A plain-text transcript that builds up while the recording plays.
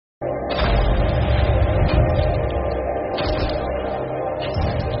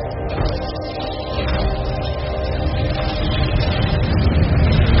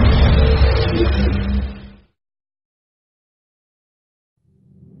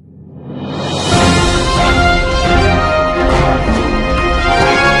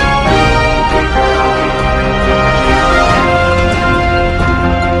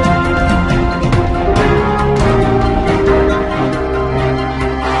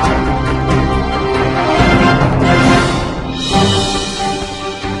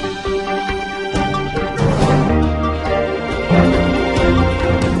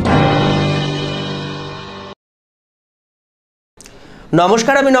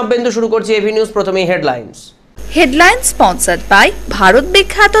নমস্কার, আমি নব্যেন্দু। শুরু করছি এভি নিউজ। প্রথমেই headlines. Headlines sponsored by Bharat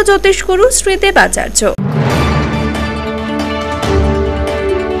বিখ্যাত জ্যোতিষগুরু শ্রীদেব আচার্য।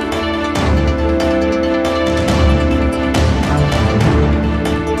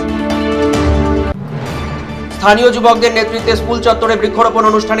 স্থানীয় যুবকদের নেতৃত্বে স্কুল চত্বরে বৃক্ষরোপণ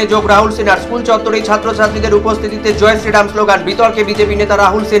অনুষ্ঠানে যোগ রাহুল সিনহার। স্কুল চত্বরে ছাত্রছাত্রীদের উপস্থিতিতে জয় শ্রীরাম স্লোগান। বিতর্কে বিজেপি নেতা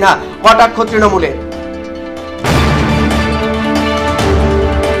রাহুল সিনহা, কটাক্ষ তৃণমূলে।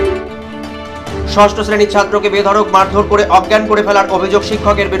 ষষ্ঠ শ্রেণীর ছাত্রকে বেধড়ক মারধর করে অজ্ঞান করে ফেলার অভিযোগ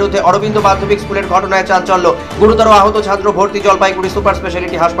শিক্ষকের বিরুদ্ধে। অরবিন্দ মাধ্যমিক স্কুলের ঘটনায় চাঞ্চল্য। গুরুতর আহত ছাত্র ভর্তি জলপাইগুড়ি সুপার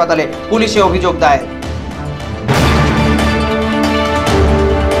স্পেশালিটি হাসপাতালে। পুলিশে অভিযোগ দায়ের।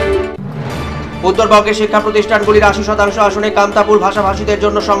 উত্তরবঙ্গের শিক্ষা প্রতিষ্ঠানগুলির ৮০% আসনে কামতাপুর ভাষাভাষীদের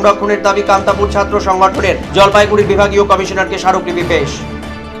জন্য সংরক্ষণের দাবি কামতাপুর ছাত্র সংগঠনের। জলপাইগুড়ির বিভাগীয় কমিশনারকে স্মারকলিপি পেশ।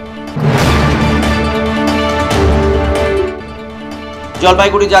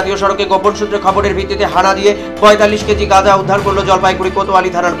 জলপাইগুড়ি জাতীয় সড়কে গোপন সূত্রে খবরের ভিত্তিতে হানা দিয়ে ৪৫ কেজি গাঁজা উদ্ধার করল জলপাইগুড়ি কোতোয়ালি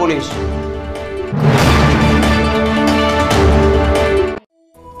থানার পুলিশ।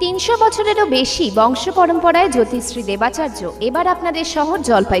 ৩০০ বছরেরও বেশি বংশ পরম্পরায় জ্যোতিশ্রী দেবাচার্য এবার আপনাদের শহর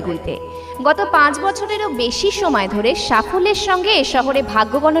জলপাইগুড়িতে। গত ৫ বছরেরও বেশি সময় ধরে সাফল্যের সঙ্গে এ শহরে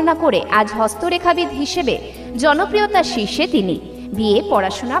ভাগ্য গণনা করে আজ হস্তরেখাবিদ হিসেবে জনপ্রিয়তার শীর্ষে তিনি। বিয়ে,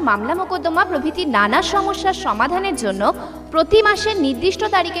 পড়াশোনা, মামলা মোকদ্দমা প্রভৃতি নানা সমস্যার সমাধানের জন্য প্রতি মাসের নির্দিষ্ট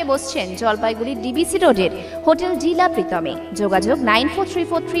তারিখে বসছেন জলপাইগুড়ির ডিবিসি রোডের হোটেল জিলা প্রীতমে। যোগাযোগ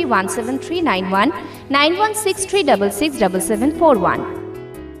 9434317391, 9163667741।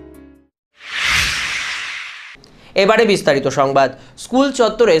 এবারে বিস্তারিত সংবাদ। স্কুল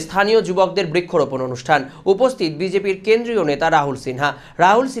চত্বরে স্থানীয় যুবকদের বৃক্ষরোপণ অনুষ্ঠান। উপস্থিত বিজেপির কেন্দ্রীয় নেতা রাহুল সিনহা।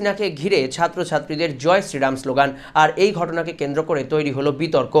 রাহুল সিনহাকে ঘিরে ছাত্রছাত্রীদের জয় শ্রীরাম স্লোগান। আর এই ঘটনাকে কেন্দ্র করে তৈরি হলো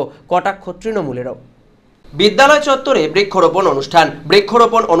বিতর্ক, কটাক্ষ তৃণমূলেরও। বিদ্যালয় চত্বরে বৃক্ষরোপণ অনুষ্ঠান।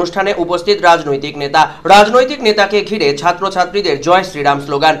 বৃক্ষরোপণ অনুষ্ঠানে উপস্থিত রাজনৈতিক নেতাকে ঘিরে ছাত্রছাত্রীদের জয় শ্রীরাম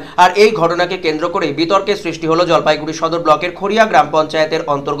স্লোগান। আর এই ঘটনাকে কেন্দ্র করে বিতর্কের সৃষ্টি হলো জলপাইগুড়ি সদর ব্লকের খড়িয়া গ্রাম পঞ্চায়েতের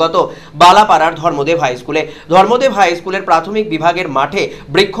অন্তর্গত বালাপাড়ার ধর্মদেব হাই স্কুলে। ধর্মদেব হাই স্কুলের প্রাথমিক বিভাগের মাঠে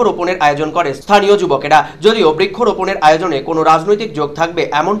বৃক্ষরোপণের আয়োজন করে স্থানীয় যুবকেরা। যদিও বৃক্ষরোপণের আয়োজনে কোনো রাজনৈতিক যোগ থাকবে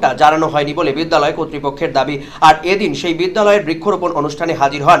এমনটা জানানো হয়নি বলে বিদ্যালয় কর্তৃপক্ষের দাবি। আর এদিন সেই বিদ্যালয়ের বৃক্ষরোপণ অনুষ্ঠানে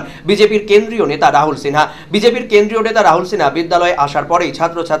হাজির হন বিজেপির কেন্দ্রীয় নেতা রাহুল সিনহা। বিজেপির কেন্দ্রীয় নেতা রাহুল সিনহা বিদ্যালয়ে আসার পরেই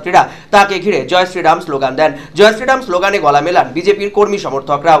ছাত্রছাত্রীরা তাকে ঘিরে জয় শ্রীরাম স্লোগান দেন। জয় শ্রীরাম স্লোগানে গলা মেলান বিজেপির কর্মী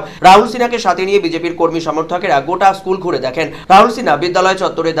সমর্থকরাও। রাহুল সিনহাকে সাথে নিয়ে বিজেপির কর্মী সমর্থকেরা গোটা স্কুল ঘুরে দেখেন। রাহুল সিনহা বিদ্যালয়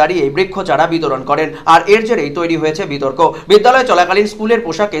চত্বরে দাঁড়িয়ে বৃক্ষ চারা বিতরণ করেন। আর এর জেরেই তৈরি হয়েছে বিতর্ক। বিদ্যালয় চলাকালীন স্কুলের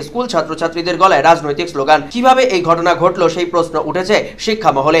পোশাকে স্কুল ছাত্রছাত্রীদের গলায় রাজনৈতিক স্লোগান। কিভাবে এই ঘটনা ঘটলো সেই প্রশ্ন উঠেছে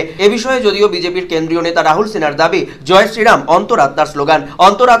শিক্ষা মহলে। এ বিষয়ে যদিও বিজেপির কেন্দ্রীয় নেতা রাহুল সিনহার দাবি জয় শ্রীরাম অন্তরাত্মার স্লোগান।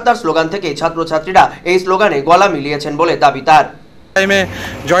 অন্তরাত্মার স্লোগান থেকে ছাত্রছাত্রীরা এই স্লোগানে গলা মিলিয়েছেন বলে দাবি তার।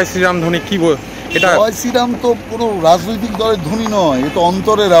 জয় শ্রীরাম ধ্বনি কি এটা? জয় শ্রীরাম তো কোনো রাজনৈতিক দলের ধ্বনি নয়, এটা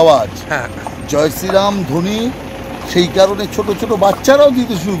অন্তরের আওয়াজ। হ্যাঁ, জয় শ্রীরাম ধ্বনি সেই কারণে ছোট ছোট বাচ্চারাও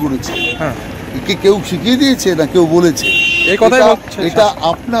দিতে শুরু করেছে। হ্যাঁ, একে কেউ শিখিয়ে দিয়েছে না কেউ বলেছে। এই কথাই এটা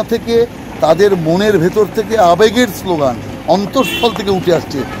আপনা থেকে তাদের মনের ভেতর থেকে আবেগের স্লোগান, অন্তঃস্থল থেকে উঠে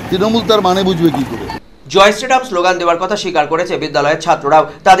আসছে। তৃণমূল তার মানে বুঝবে কি করে? জয় শ্রীরাম স্লোগান দেওয়ার কথা স্বীকার করেছে বিদ্যালয়ের ছাত্ররাও।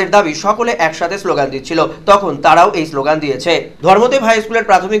 তাদের দাবি সকলে একসাথে স্লোগান দিচ্ছিল, তখন তারাও এই স্লোগান দিয়েছে। ধর্মদেব হাই স্কুলের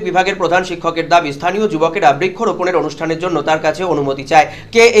প্রাথমিক বিভাগের প্রধান শিক্ষকের দাবি স্থানীয় যুবকেরা বৃক্ষরোপণের অনুষ্ঠানের জন্য তার কাছে অনুমতি চায়।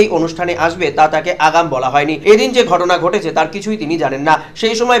 কে এই অনুষ্ঠানে আসবে তা তাকে আগাম বলা হয়নি। এদিন যে ঘটনা ঘটেছে তার কিছুই তিনি জানেন না।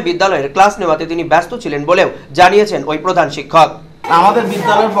 সেই সময় বিদ্যালয়ের ক্লাস নেওয়াতে তিনি ব্যস্ত ছিলেন বলেও জানিয়েছেন ওই প্রধান শিক্ষক। আমাদের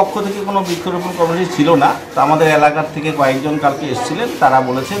বিদ্যালয়ের পক্ষ থেকে কোনো বৃক্ষরোপণ কর্মসূচি ছিল না। তো আমাদের এলাকার থেকে কয়েকজন কালকে এসেছিলেন, তারা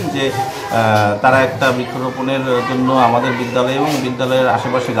বলেছেন যে তারা একটা বৃক্ষরোপণের জন্য আমাদের বিদ্যালয়ে এবং বিদ্যালয়ের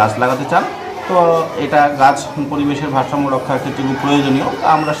আশেপাশে গাছ লাগাতে চান। তো এটা গাছ পরিবেশের ভারসাম্য রক্ষার ক্ষেত্রে খুব প্রয়োজনীয়।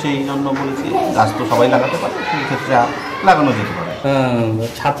 আমরা সেই জন্য বলেছি গাছ তো সবাই লাগাতে পারে, সেই ক্ষেত্রে লাগানো যেতে পারে।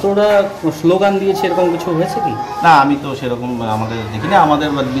 ছাত্ররা স্লোগান দিয়েছে এরকম কিছু হয়েছে কি? না, আমি তো সেরকম আমাদের দেখিনি। আমাদের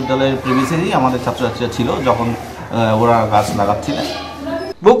বিদ্যালয়ের প্রেমিসেসেই আমাদের ছাত্রছাত্রীরা ছিল যখন ওরা গাছ লাগাচ্ছিলেন।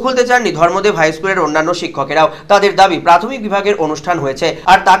 মুখ খুলতে চাননি ধর্মদেব হাই স্কুলের অন্যান্য শিক্ষকেরাও। তাদের দাবি প্রাথমিক বিভাগের অনুষ্ঠান হয়েছে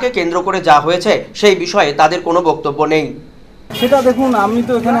আর তাকে কেন্দ্র করে যা হয়েছে সেই বিষয়ে তাদের কোনো বক্তব্য নেই। সেটা দেখুন, আমি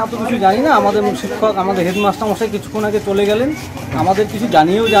তো এখানে এত কিছু জানি না। আমাদের শিক্ষক, আমাদের হেডমাস্টার মশাই কিছুক্ষণ আগে চলে গেলেন, আমাদের কিছু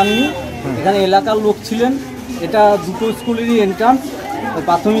জানিয়েও যাননি। এখানে এলাকার লোক ছিলেন। এটা দুটো স্কুলেরই এন্ট্রান্স।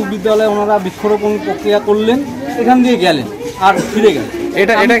 প্রাথমিক বিদ্যালয়ে ওনারা বৃক্ষরোপণ প্রক্রিয়া করলেন, এখান দিয়ে গেলেন আর ফিরে গেলেন।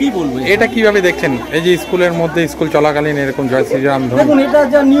 এটা কিভাবে দেখছেন এই যে স্কুলের মধ্যে স্কুল চলাকালীন এরকম জয় শ্রীরাম ধ্বনি? দেখুন, এটা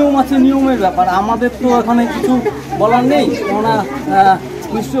যা নিয়ম আছে নিয়মের ব্যাপার, আমাদের তো এখানে কিছু বলার নেই। ওনারা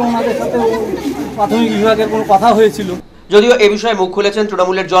নিশ্চয়ই ওনাদের সাথে প্রাথমিক বিভাগের কোনো কথা হয়েছিল। যদিও এ বিষয়ে মুখ খুলেছেন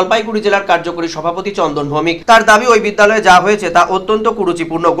তৃণমূলের জলপাইগুড়ি জেলার কার্যকরী সভাপতি চন্দন ভৌমিক। তার দাবি ওই বিদ্যালয়ে যা হয়েছে তা অত্যন্ত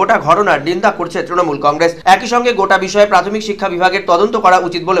কুরুচিপূর্ণ। গোটা ঘটনার নিন্দা করছে তৃণমূল কংগ্রেস। একই সঙ্গে গোটা বিষয়ে প্রাথমিক শিক্ষা বিভাগের তদন্ত করা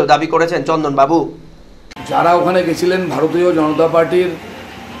উচিত বলেও দাবি করেছেন চন্দন বাবু। যারা ওখানে গেছিলেন ভারতীয় জনতা পার্টির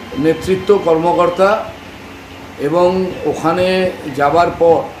নেতৃত্ব কর্মকর্তা, এবং ওখানে যাবার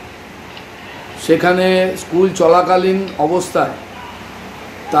পর সেখানে স্কুল চলাকালীন অবস্থায়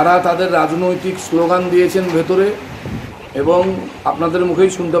তারা তাদের রাজনৈতিক স্লোগান দিয়েছেন ভেতরে, এবং আপনাদের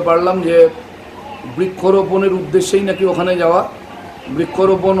মুখেই শুনতে পারলাম যে বৃক্ষরোপণের উদ্দেশ্যেই নাকি ওখানে যাওয়া।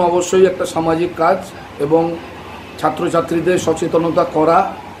 বৃক্ষরোপণ অবশ্যই একটা সামাজিক কাজ এবং ছাত্রছাত্রীদের সচেতনতা করা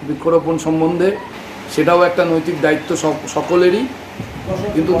বৃক্ষরোপণ সম্বন্ধে, সেটাও একটা নৈতিক দায়িত্ব সকলেরই।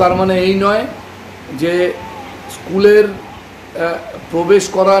 কিন্তু তার মানে এই নয় যে স্কুলের প্রবেশ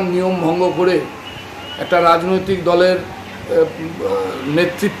করার নিয়ম ভঙ্গ করে একটা রাজনৈতিক দলের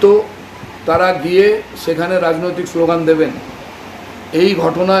নেতৃত্ব তারা গিয়ে সেখানে রাজনৈতিক স্লোগান দেবেন। এই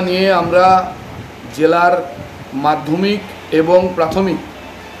ঘটনা নিয়ে আমরা জেলার মাধ্যমিক এবং প্রাথমিক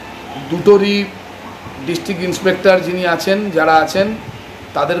দুটোরই ডিস্ট্রিক্ট ইন্সপেক্টর যিনি আছেন, যারা আছেন,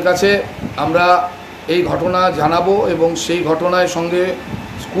 তাদের কাছে আমরা এই ঘটনা জানাবো, এবং সেই ঘটনার সঙ্গে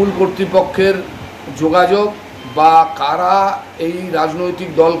স্কুল কর্তৃপক্ষের যোগাযোগ বা কারা এই রাজনৈতিক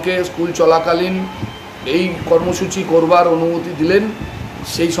দলকে স্কুল চলাকালীন এই কর্মসূচি করবার অনুমতি দিলেন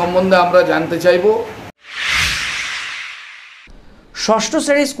সেই সম্বন্ধে আমরা জানতে চাইব। ষষ্ঠ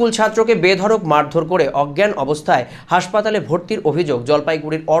শ্রেণীর স্কুল ছাত্রকে বেধড়ক মারধর করে অজ্ঞান অবস্থায় হাসপাতালে ভর্তির অভিযোগ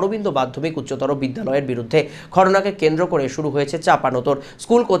জলপাইগুড়ির অরবিন্দ মাধ্যমিক উচ্চতর বিদ্যালয়ের বিরুদ্ধে। ঘটনাকে কেন্দ্র করে শুরু হয়েছে চাপানোতর।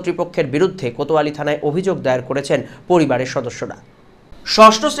 স্কুল কর্তৃপক্ষের বিরুদ্ধে কোতোয়ালি থানায় অভিযোগ দায়ের করেছেন পরিবারের সদস্যরা।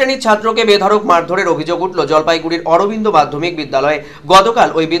 ষষ্ঠ শ্রেণীর ছাত্রকে বেধড়ক মারধরের অভিযোগ উঠল জলপাইগুড়ির অরবিন্দ মাধ্যমিক বিদ্যালয়ে। গতকাল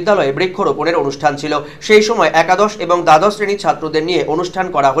ওই বিদ্যালয়ে বৃক্ষরোপণের অনুষ্ঠান ছিল। সেই সময় একাদশ এবং দ্বাদশ শ্রেণীর ছাত্রদের নিয়ে অনুষ্ঠান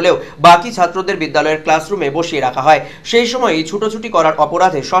করা হলেও বাকি ছাত্রদের বিদ্যালয়ের ক্লাসরুমে বসিয়ে রাখা হয়। সেই সময়ই ছুটোছুটি করার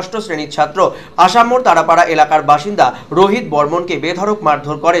অপরাধে ষষ্ঠ শ্রেণীর ছাত্র আসামমোড় তারাপাড়া এলাকার বাসিন্দা রোহিত বর্মনকে বেধড়ক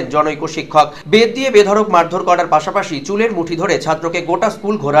মারধর করেন জনৈক শিক্ষক। বেত দিয়ে বেধড়ক মারধর করার পাশাপাশি চুলের মুঠি ধরে ছাত্রকে গোটা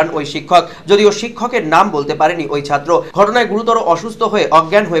স্কুল ঘোরান ওই শিক্ষক। যদিও শিক্ষকের নাম বলতে পারেনি ওই ছাত্র। ঘটনায় গুরুতর অসুস্থ হয়ে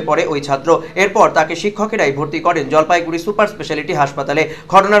অজ্ঞান হয়ে পড়ে ওই ছাত্র। এরপর তাকে শিক্ষকেরাই ভর্তি করেন জলপাইগুড়ি সুপার স্পেশালিটি হাসপাতালে।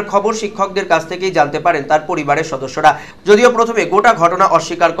 ঘটনার খবর শিক্ষকদের কাছ থেকেই জানতে পারেন তার পরিবারের সদস্যরা। যদিও প্রথমে গোটা ঘটনা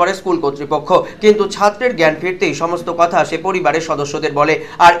অস্বীকার করে স্কুল কর্তৃপক্ষ, কিন্তু ছাত্রের জ্ঞান ফিরতেই সমস্ত কথা সে পরিবারের সদস্যদের বলে।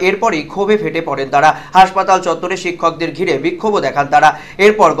 আর এরপরই ক্ষোভে ফেটে পড়েন তারা। হাসপাতাল চত্বরে শিক্ষকদের ঘিরে বিক্ষোভও দেখান তারা।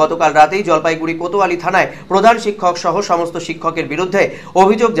 এরপর গতকাল রাতেই জলপাইগুড়ি কোতোয়ালি থানায় প্রধান শিক্ষক সহ সমস্ত শিক্ষকের বিরুদ্ধে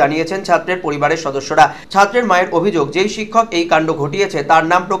অভিযোগ জানিয়েছেন ছাত্রের পরিবারের সদস্যরা। ছাত্রের মায়ের অভিযোগ, যেই শিক্ষক এই কাণ্ড ঘটিয়েছে তার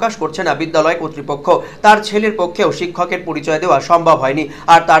নাম প্রকাশ করছে না বিদ্যালয় কর্তৃপক্ষ। তার ছেলের পক্ষেও শিক্ষকের পরিচয় দেওয়া সম্ভব হয়নি,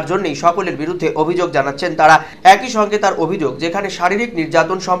 আর তার জন্যই সকলের বিরুদ্ধে অভিযোগ জানাচ্ছেন তারা। একই সঙ্গে তার অভিযোগ, যেখানে শারীরিক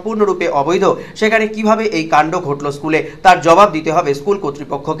নির্যাতন সম্পূর্ণরূপে অবৈধ, সেখানে কিভাবে এই কাণ্ড ঘটল স্কুলে, তার জবাব দিতে হবে স্কুল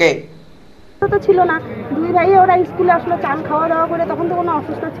কর্তৃপক্ষকে। তো ছিল না, দুই ভাই ওরা স্কুলে আসলো, চান খাওয়া দাওয়া করে, তখন তো কোনো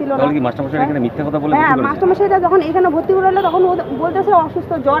অসুস্থ ছিল না। তাহলে কি মাস্টারমশাই এখানে মিথ্যা কথা বলে? হ্যাঁ, মাস্টারমশাইরা যখন এখানে ভর্তি করে এলো তখন বলতেছে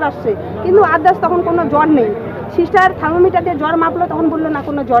অসুস্থ, জ্বর আসছে, কিন্তু আদার্স তখন কোনো জ্বর নেই। সিস্টার থার্মোমিটার দিয়ে জ্বর মাপলো, তখন বললো না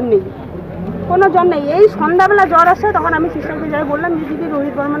কোনো জ্বর নেই, কোনো জ্বর নেই। এই সন্ধ্যাবেলা জ্বর আসছে, তখন আমি সিস্টারকে যাই বললাম যে দিদি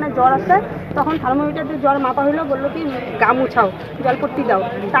রোহিত বর্মনের জ্বর আসছে। তখন থার্মোমিটার দিয়ে জ্বর মাপা হলো, বললো কি গা মুছাও, জলপট্টি দাও।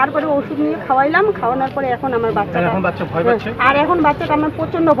 তারপরে ওষুধ নিয়ে খাওয়াইলাম, খাওয়ানোর পরে এখন আমার বাচ্চাটা ভয় পাচ্ছে। আর এখন বাচ্চাটা আমার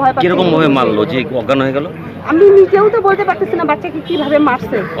প্রচন্ড ভয় পাচ্ছে। কিরকম ভাবে মারলো যে অজ্ঞান হয়ে গেল? আমি নিজেও তো বলতে পারতেছি না বাচ্চাকে কিভাবে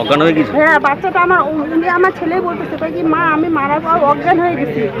মারছে। অজ্ঞান হয়ে গেছে? হ্যাঁ, বাচ্চাটা আমার ছেলে বলতেছে কি মা আমি মারার পর অজ্ঞান হয়ে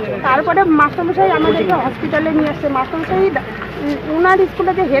গেছি। তারপরে মাস্টারমশাই আমাদেরকে হসপিটালে নিয়ে আসছে। মাস্টারমশাই ওনার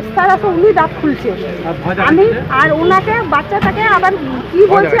স্কুলে যে হেড স্যার আছে উনি দাঁত খুলছে, আমি আর ওনাকে বাচ্চাটাকে আবার কি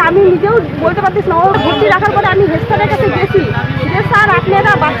বলছে আমি নিজেও বলতে পারতেছি না। ও ভর্তি রাখার পরে আমি হেড স্যারের কাছে গেছি যে স্যার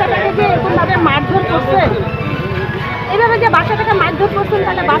আপনারা বাচ্চাটাকে যে এরকমভাবে মারধর করছেন, এভাবে যে বাচ্চাটাকে মারধর করছেন,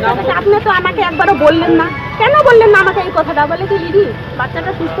 তাহলে বাচ্চাটাকে আপনি তো আমাকে একবারও বললেন না, কেন বললেন না আমাকে এই কথাটা? বলে কি দিদি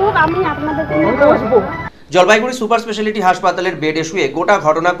বাচ্চাটা সুস্থ হোক, আমি আপনাদেরকে নিয়ে বসবো। জলপাইগুড়ি সুপার স্পেশালিটি হাসপাতালের বেডে শুয়ে গোটা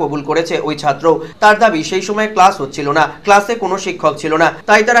ঘটনা কবুল করেছে ওই ছাত্র। তার দাবি, সেই সময় ক্লাস হচ্ছিল না, ক্লাসে কোনো শিক্ষক ছিল না,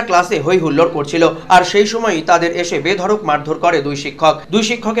 তাই তারা ক্লাসে হই হুল্লোড় করছিল। আর সেই সময়ই তাদের এসে বেধড়ক মারধর করে দুই শিক্ষক। দুই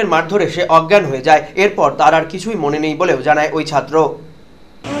শিক্ষকের মারধরে সে অজ্ঞান হয়ে যায়। এরপর তার আর কিছুই মনে নেই বলেও জানায় ওই ছাত্র।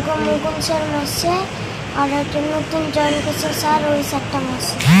 আর একটা নতুন জয়েন করছে স্যার, ওই স্যারটা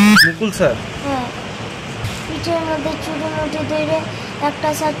মারছে। মুকুল স্যার? হ্যাঁ, পিঠের মধ্যে চুরি মুঠি ধরে একটা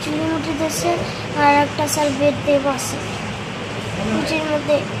স্যার চুরি মুঠি দিয়েছে, আর একটা স্যার বেড দিয়ে বসে পিঠের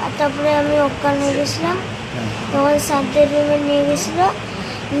মধ্যে। আর তারপরে আমি অজ্ঞান হয়ে গেছিলাম, তখন স্যারদের রুমে নিয়ে গেছিলো,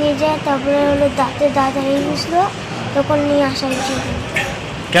 নিয়ে যায় তারপরে হলো দাঁতে দাঁত হয়ে গেছিলো, তখন নিয়ে আসা হয়েছিল।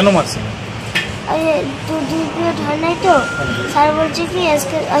 কেন মারছে? দুই পিরিয়ড হয় নাই তো স্যার বলছে কি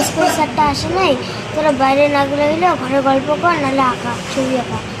আজকে স্যারটা আসে নাই, তোরা বাইরে না গেলে ঘরে গল্প কর, নাহলে আঁকা ছবি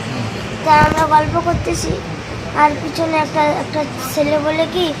আঁকা। তা আমরা গল্প করতেছি, আর পিছনে একটা ছেলে বলে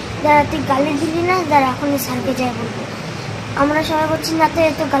কি, দাঁড়া তুই গালি দিলি না, দাঁড়া এখনই স্যারকে যাই বলবো। আমরা সবাই বলছি না তো,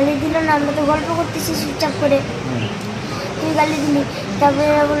 এত গালি দিল না, আমরা তো গল্প করতেছি চুপচাপ করে, তুই গালি দিলি। তারপরে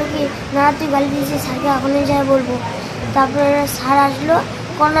এরা বলে কি, না তুই গালি দিয়েছিস, স্যারকে এখনই যাই বলবো। তারপরে স্যার আসলো,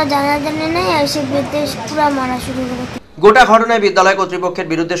 কোনো জানাজানি নেই, এসে বেঁধে পুরো মারা শুরু করে। গোটা ঘটনায় বিদ্যালয় কর্তৃপক্ষের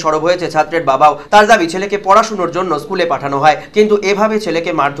বিরুদ্ধে সরব হয়েছে ছাত্রের বাবাও। তার দাবি, ছেলেকে পড়াশোনার জন্য স্কুলে পাঠানো হয়, কিন্তু এভাবে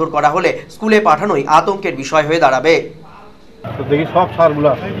ছেলেকে মারধর করা হলে স্কুলে পাঠানোই আতঙ্কের বিষয় হয়ে দাঁড়াবে। তো দেখি সব সারগুলো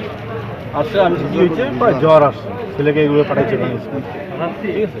আসছে, আমি কি হয়েছে, জ্বর আসছে, ছেলেকে এগুলো পাঠাইছে,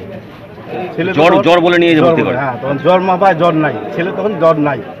 ঠিক আছে। ছেলে জ্বর বলে নিয়ে ভর্তি করে, হ্যাঁ, তখন জ্বর মাপায়, জ্বর নাই, ছেলে তখন জ্বর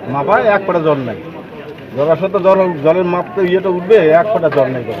নাই, মাপায় এক ফোঁটা জ্বর নাই। জ্বর আসলে তো জলের মাপ তো ইয়েটা উঠবে, এক ফোঁটা জ্বর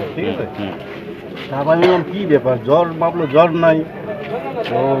নাই তখন, ঠিক আছে। তারপর আমি বললাম, কী ব্যাপার, জ্বর মাপলো জ্বর নাই,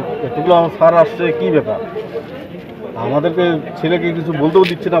 তো এতগুলো আমার স্যার আসছে, কী ব্যাপার। আমাদেরকে ছেলেকে কিছু বলতেও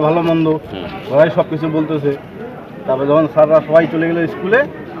দিচ্ছে না, ভালো মন্দ, ওরাই সব কিছু বলতেছে। তারপরে যখন স্যাররা সবাই চলে গেলো স্কুলে,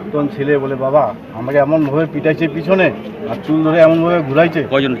 তখন ছেলে বলে, বাবা আমাকে এমনভাবে পিটাইছে পিছনে, আর চুল ধরে এমনভাবে ঘুরাইছে।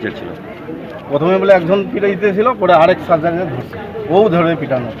 কয়জন ছিল? প্রথমে বলে একজন পিটাইতেছিল, পরে আরেক সার্জারে ধরছে, ও ধরে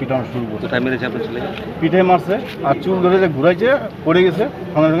পিটানো শুরু করছে। কোথায় মেরেছে আপনার ছেলে? পিঠে মারছে, আর চুল ধরে যে ঘুরাইছে, পড়ে গেছে,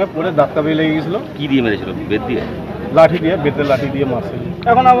 সঙ্গে সঙ্গে পড়ে ধাক্কা পেয়ে লেগে গেছিলো। কি দিয়ে মেরেছিল? বেত দিয়ে? লাঠি দিয়ে, বেতের লাঠি দিয়ে মারছে।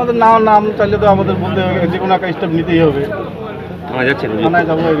 এখন আমাদের নাম চাইলে তো আমাদের বলতে হবে, যে কোনো একটা স্টেপ নিতেই হবে। থানায় যাচ্ছেন? থানায়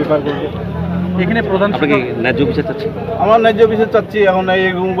যাবো, রেফার করবো। এখানে প্রধান আপনাকে ন্যায্য বিচার চাচ্ছি? আমরা ন্যায্য বিচার চাচ্ছি। এখন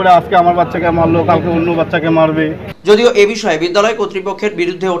এইরকম করে আজকে আমার বাচ্চাকে মারলো, কালকে অন্য বাচ্চাকে মারবে। যদিও এ বিষয়ে বিদ্যালয় কর্তৃপক্ষের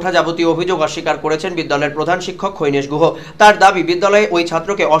বিরুদ্ধে ওঠা যাবতীয় অভিযোগ অস্বীকার করেছেন বিদ্যালয়ের প্রধান শিক্ষক খৈনেশ গুহ। তার দাবি, বিদ্যালয়ে ওই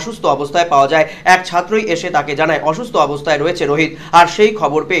ছাত্রকে অসুস্থ অবস্থায় পাওয়া যায়। এক ছাত্রই এসে তাকে জানায় অসুস্থ অবস্থায় রয়েছে রোহিত, আর সেই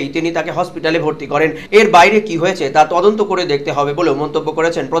খবর পেয়েই তিনি তাকে হসপিটালে ভর্তি করেন। এর বাইরে কি হয়েছে তা তদন্ত করে দেখতে হবে বলেও মন্তব্য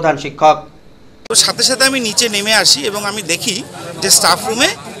করেছেন প্রধান শিক্ষক। সাথে সাথে আমি নিচে নেমে আসি এবং আমি দেখি যে স্টাফ রুমে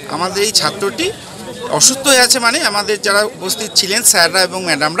আমাদের এই ছাত্রটি অসুস্থ হয়ে আছে। মানে আমাদের যারা উপস্থিত ছিলেন স্যাররা এবং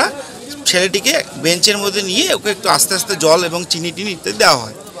ম্যাডামরা ছেলেটিকে বেঞ্চের মধ্যে নিয়ে ওকে একটু আস্তে আস্তে জল এবং চিনি ইত্যাদি দেওয়া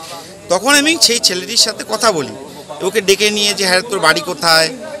হয়। তখন আমি সেই ছেলেটির সাথে কথা বলি, ওকে ডেকে নিয়ে যে হ্যাঁ তোর বাড়ি কোথায়,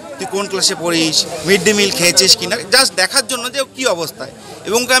 তুই কোন ক্লাসে পড়িস, মিড ডে মিল খেয়েছিস কিনা, জাস্ট দেখার জন্য যে ও কী অবস্থায়।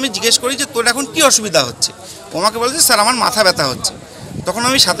 এবং ওকে আমি জিজ্ঞেস করি যে তোর এখন কী অসুবিধা হচ্ছে। ও আমাকে বলে যে স্যার আমার মাথা ব্যথা হচ্ছে। তখন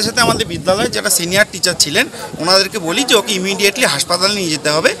আমি সাথে সাথে আমাদের বিদ্যালয়ে যারা সিনিয়র টিচার ছিলেন ওনাদেরকে বলি যে ওকে ইমিডিয়েটলি হাসপাতালে নিয়ে যেতে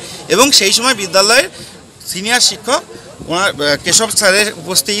হবে। এবং সেই সময় বিদ্যালয়ের সিনিয়র শিক্ষক ওনার কেশব স্যারের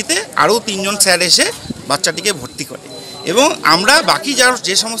উপস্থিতিতে আরও 3 জন স্যার এসে বাচ্চাটিকে ভর্তি করে। এবং আমরা বাকি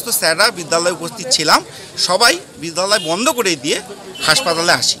যে সমস্ত স্যাররা বিদ্যালয়ে উপস্থিত ছিলাম সবাই বিদ্যালয় বন্ধ করে দিয়ে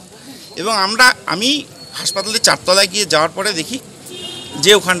হাসপাতালে আসি। এবং আমি হাসপাতালে 4 তলায় গিয়ে যাওয়ার পরে দেখি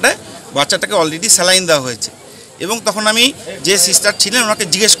যে ওখানটায় বাচ্চাটাকে অলরেডি স্যালাইন দেওয়া হয়েছে। এবং তখন আমি যে সিস্টার ছিলেন ওনাকে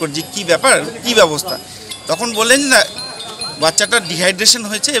জিজ্ঞেস করি যে কী ব্যাপার, কী ব্যবস্থা। তখন বললেন না বাচ্চাটার ডিহাইড্রেশন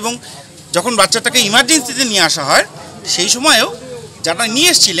হয়েছে। এবং যখন বাচ্চাটাকে ইমার্জেন্সিতে নিয়ে আসা হয় সেই সময়ও যারা নিয়ে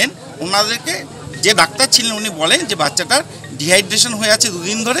এসেছিলেন ওনাদেরকে যে ডাক্তার ছিলেন উনি বলেন যে বাচ্চাটার ডিহাইড্রেশন হয়ে আছে 2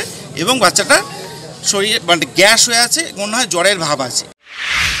 দিন ধরে এবং বাচ্চাটার শরীরে মানে গ্যাস হয়ে আছে, মনে হয় জ্বরের ভাব আছে।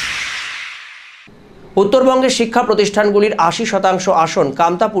 উত্তরবঙ্গের শিক্ষা প্রতিষ্ঠানগুলির 80% আসন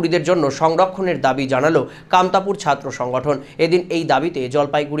কামতাপুরীদের জন্য সংরক্ষণের দাবি জানালো কামতাপুর ছাত্র সংগঠন। এদিন এই দাবিতে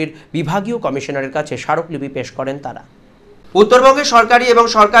জলপাইগুড়ির বিভাগীয় কমিশনারের কাছে স্মারকলিপি পেশ করেন তারা। উত্তরবঙ্গের সরকারি এবং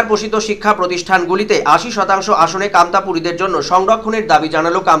সরকার পোষিত শিক্ষা প্রতিষ্ঠানগুলিতে 80% আসনে কামতাপুরীদের জন্য সংরক্ষণের দাবি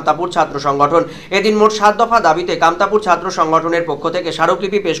জানালো কামতাপুর ছাত্র সংগঠন। এদিন মোট 7 দফা দাবিতে কামতাপুর ছাত্র সংগঠনের পক্ষ থেকে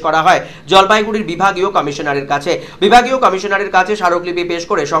স্মারকলিপি পেশ করা হয় জলপাইগুড়ির বিভাগীয় কমিশনারের কাছে। বিভাগীয় কমিশনারের কাছে স্মারকলিপি পেশ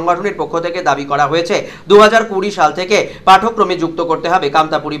করে সংগঠনের পক্ষ থেকে দাবি করা হয়েছে 2020 সাল থেকে পাঠ্যক্রমে যুক্ত করতে হবে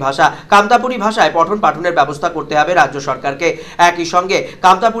কামতাপুরী ভাষা। কামতাপুরী ভাষায় পঠন পাঠনের ব্যবস্থা করতে হবে রাজ্য সরকারকে। একই সঙ্গে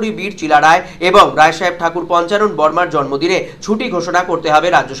কামতাপুরী বীর চিলা রায় এবং রায় সাহেব ঠাকুর পঞ্চানন বর্মার জন্মদিনে ছুটি ঘোষণা করতে হবে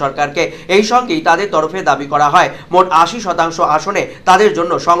রাজ্য সরকারকে। এই সঙ্গেই তাদের তরফে দাবি করা হয় মোট 80% আসনে তাদের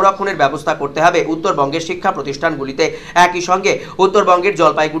জন্য সংরক্ষণের ব্যবস্থা করতে হবে উত্তরবঙ্গের শিক্ষা প্রতিষ্ঠানগুলিতে। একই সঙ্গে উত্তরবঙ্গের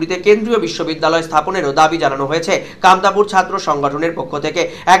জলপাইগুড়িতে কেন্দ্রীয় বিশ্ববিদ্যালয় স্থাপনেরও দাবি জানানো হয়েছে কামতাপুর ছাত্র সংগঠনের পক্ষ থেকে।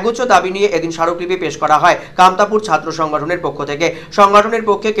 একগুচ্ছ দাবি নিয়ে এদিন স্মারকলিপি পেশ করা হয় কামতাপুর ছাত্র সংগঠনের পক্ষ থেকে। সংগঠনের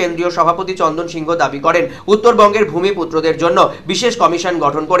পক্ষে কেন্দ্রীয় সভাপতি চন্দন সিংহ দাবি করেন উত্তরবঙ্গের ভূমিপুত্রদের জন্য বিশেষ কমিশন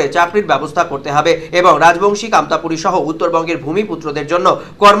গঠন করে চাকরির ব্যবস্থা করতে হবে এবং রাজবংশী কামতাপুরী সহ উত্তরবঙ্গের ভূমিপুত্রদের জন্য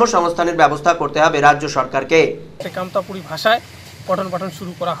কর্মসংস্থানের ব্যবস্থা করতে হবে রাজ্য সরকারকে। কামতাপুরী ভাষায় পঠন পাঠন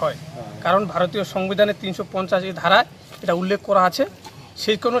শুরু করা হয়, কারণ ভারতীয় সংবিধানের 350 ধারায় এটা উল্লেখ করা আছে।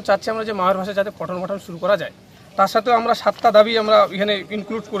 সেই কোনো চাচ্ছি আমরা যে মায়ের ভাষায় যাতে পঠন পাঠন শুরু করা যায়। তার সাথেও আমরা 7টা দাবি আমরা এখানে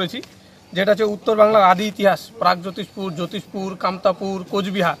ইনক্লুড করেছি, যেটা হচ্ছে উত্তর বাংলার আদি ইতিহাস, প্রাক জ্যোতিষপুর, কামতাপুর,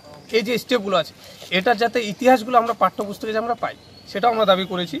 কোচবিহার এই যে স্টেপগুলো আছে এটার যাতে ইতিহাসগুলো আমরা পাঠ্যপুস্তকে আমরা পাই সেটাও আমরা দাবি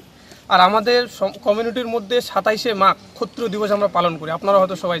করেছি। আর আমাদের কমিউনিটির মধ্যে 27শে মাঘ ক্ষত্রিয় দিবস আমরা পালন করি, আপনারা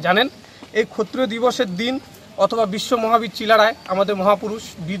হয়তো সবাই জানেন। এই ক্ষত্রিয় দিবসের দিন অথবা বিশ্ব মহাবীর চিলারায় আমাদের মহাপুরুষ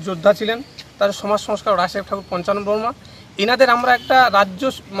বীর যোদ্ধা ছিলেন, তার সমাজ সংস্কার রাজশেখর ঠাকুর পঞ্চানন বর্মা, এনাদের আমরা একটা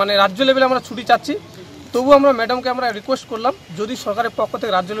রাজ্য লেভেলে আমরা ছুটি চাচ্ছি। তবু আমরা ম্যাডামকে আমরা রিকোয়েস্ট করলাম যদি সরকারের পক্ষ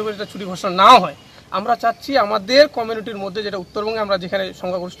থেকে রাজ্য লেভেলে এটা ছুটি ঘোষণা না হয়, আমরা চাচ্ছি আমাদের কমিউনিটির মধ্যে যেটা উত্তরবঙ্গে আমরা যেখানে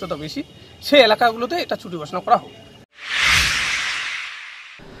সংখ্যাগরিষ্ঠতা বেশি সেই এলাকাগুলোতে এটা ছুটি ঘোষণা করা হোক।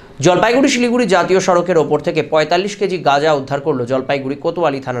 জলপাইগুড়ি শিলিগুড়ি জাতীয় সড়কের ওপর থেকে 45 কেজি গাঁজা উদ্ধার করল জলপাইগুড়ি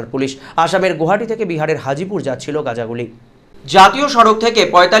কোতোয়ালি থানার পুলিশ। আসামের গুয়াহাটি থেকে বিহারের হাজিপুর যাচ্ছিল গাঁজাগুলি। জাতীয় সড়ক থেকে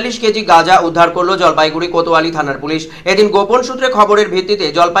 45 কেজি গাঁজা উদ্ধার করল জলপাইগুড়ি কোতোয়ালি থানার পুলিশ। এদিন গোপন সূত্রে খবরের ভিত্তিতে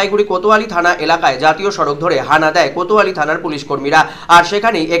জলপাইগুড়ি কোতোয়ালি থানা এলাকায় জাতীয় সড়ক ধরে হানা দেয় কোতোয়ালি থানার পুলিশ কর্মীরা। আর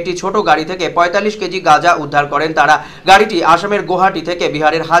সেখানেই একটি ছোট গাড়ি থেকে 45 কেজি গাঁজা উদ্ধার করেন তারা। গাড়িটি আসামের গুয়াহাটি থেকে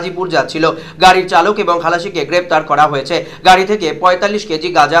বিহারের হাজিপুর যাচ্ছিল। গাড়ির চালক এবং খালাসিকে গ্রেপ্তার করা হয়েছে। গাড়ি থেকে 45 কেজি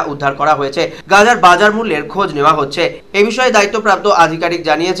গাঁজা উদ্ধার করা হয়েছে। গাঁজার বাজার মূল্যের খোঁজ নেওয়া হচ্ছে। এ বিষয়ে দায়িত্বপ্রাপ্ত আধিকারিক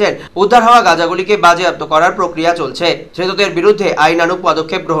জানিয়েছেন উদ্ধার হওয়া গাঁজাগুলিকে বাজেয়াপ্ত করার প্রক্রিয়া চলছে। ধৃতদের বিরুদ্ধে আইনানুগ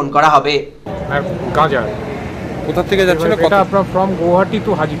পদক্ষেপ গ্রহণ করা হবে। গাঁজা কোথা থেকে যাচ্ছিল? এটা আপনার ফ্রম গুয়াহাটি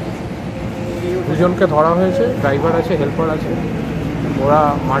টু হাজিপুর। দুজনকে ধরা হয়েছে, ড্রাইভার আছে, হেল্পার আছে। ওরা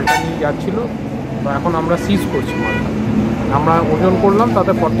মালটা নিয়ে যাচ্ছিল, এখন আমরা সিজ করছি মালটা। আমরা ওজন করলাম,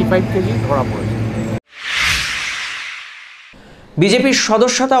 তাতে 45 কেজি ধরা পড়েছে। বিজেপির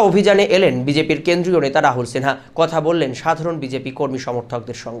সদস্যতা অভিযানে এলেন বিজেপির কেন্দ্রীয় নেতা রাহুল সিনহা। কথা বললেন সাধারণ বিজেপি কর্মী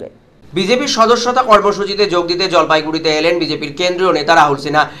সমর্থকদের সঙ্গে। বিজেপির সদস্যতা কর্মসূচিতে যোগ দিতে জলপাইগুড়িতে এলেন বিজেপির কেন্দ্রীয় নেতা রাহুল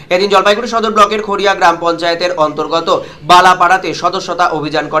সিনহা। এদিন জলপাইগুড়ি সদর ব্লকের খড়িয়া গ্রাম পঞ্চায়েতের অন্তর্গত বালাপাড়াতে সদস্যতা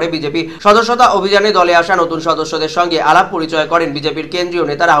অভিযান করে বিজেপি। সদস্যতা অভিযানে দলে আসা নতুন সদস্যদের সঙ্গে আলাপ পরিচয় করেন বিজেপির কেন্দ্রীয়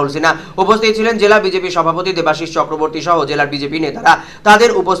নেতা রাহুল সিনহা। উপস্থিত ছিলেন জেলা বিজেপি সভাপতি দেবাশিস চক্রবর্তী সহ জেলার বিজেপি নেতারা। তাদের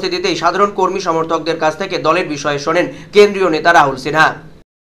উপস্থিতিতেই সাধারণ কর্মী সমর্থকদের কাছ থেকে দলের বিষয়ে শোনেন কেন্দ্রীয় নেতা রাহুল সিনহা।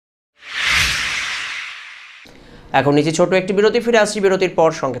 এখন নিচে ছোট একটি বিরতি, ফিরে আসছি বিরতির পর,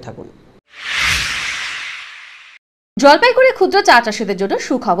 সঙ্গে থাকুন। জলপাইগুড়ি ক্ষুদ্র চা চাষীদের জন্য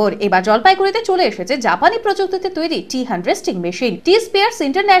সুখবর। এবার জলপাইগুড়িতে চলে এসেছে জাপানি প্রযুক্তিতে তৈরি টি হারভেস্টিং মেশিন। টি স্পেয়ার্স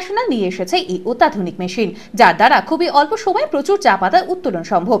ইন্টারন্যাশনাল নিয়ে এসেছে এই অত্যাধুনিক মেশিন, যার দ্বারা খুবই অল্প সময়ে প্রচুর চা পাতা উত্তোলন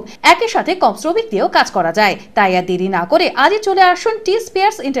সম্ভব। একই সাথে কম শ্রমিক দিয়েও কাজ করা যায়। তাই আর দেরি না করে আজই চলে আসুন টি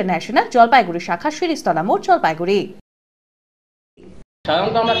স্পেয়ার্স ইন্টারন্যাশনাল জলপাইগুড়ি শাখা, শিরিষতলা মোড়, জলপাইগুড়ি।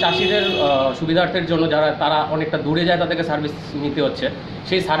 সাধারণত আমরা চাষিদের সুবিধার্থের জন্য যারা তারা অনেকটা দূরে যায় তাদেরকে সার্ভিস নিতে হচ্ছে,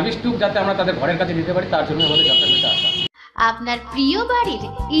 সেই সার্ভিসটুকু যাতে আমরা তাদের ঘরের কাছে দিতে পারি তার জন্য আমাদের জলপাইগুড়িতে আসা। আপনার প্রিয় বাড়ির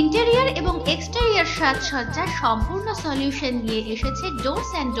ইন্টেরিয়র এবং এক্সটেরিয়র সাজসজ্জার সম্পূর্ণ সলিউশন নিয়ে এসেছে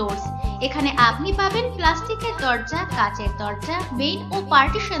ডোরস অ্যান্ড ডোরস। এখানে আপনি পাবেন প্লাস্টিকের দরজা, কাচের দরজা, মেইন ও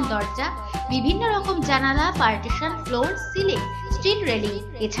পার্টিশন দরজা, বিভিন্ন রকম জানালা, partition, floor, ceiling, steel railing.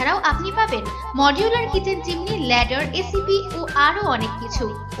 এছাড়াও আপনি পাবেন modular kitchen chimney, ladder, ACP ও আরো অনেক কিছু।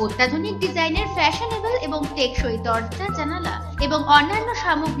 অত্যাধুনিক ডিজাইনের ফ্যাশনেবল এবং টেকসই দরজা, জানালা এবং অন্যান্য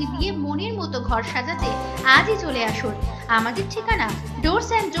সামগ্রী দিয়ে মনের মতো ঘর সাজাতে আজই চলে আসুন। আমাদের ঠিকানা ডোরস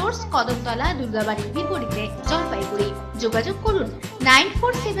অ্যান্ড ডোরস, কদমতলা, দুর্গাবাড়ির বিপরীতে, জলপাইগুড়ি। যোগাযোগ করুন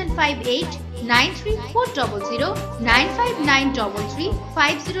 9475893400,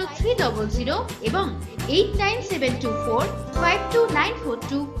 9593350300 এবং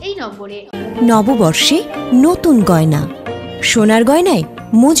 8972452942 এই নম্বরে। নববর্ষে নতুন গয়না, সোনার গয়নায়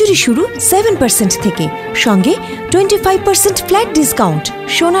মজুরি শুরু 7% থেকে, সঙ্গে 25% ফ্ল্যাট ডিসকাউন্ট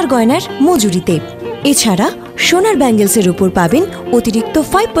সোনার গয়নার মজুরিতে। এছাড়া সোনার ব্যাঙ্গেলসের উপর পাবেন অতিরিক্ত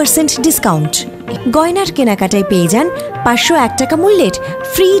 5% ডিসকাউন্ট। গয়নার কেনাকাটায় পেয়ে যান 501 টাকা মূল্যের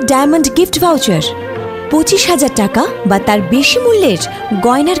ফ্রি ডায়মন্ড গিফট ভাউচার। 25,000 টাকা বা তার বেশি মূল্যের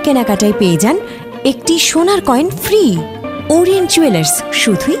গয়নার কেনাকাটায় পেয়ে যান একটি সোনার কয়েন ফ্রি। ওরিয়েন্ট জুয়েলার্স,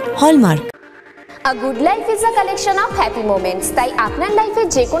 শুধুই hallmark. A good life is a collection of happy moments. তাই আপনার লাইফে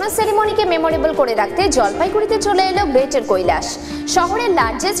যে কোনো সেরিমনিকে মেমোরেবল করে রাখতে জলপাইগুড়িতে চলে এলো গ্রেটার কৈলাস। শহরের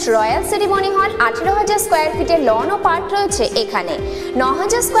লার্জেস্ট রয়্যাল সেরিমনি হল, 18,000 স্কোয়ার ফিটের লন ও পার্ক রয়েছে এখানে।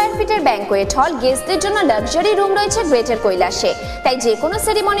 9,000 স্কোয়ার ফিটের ব্যাঙ্কোয়েট হল, গেস্টদের জন্য লাক্সারি রুম রয়েছে গ্রেটার কৈলাসে। তাই যে কোনো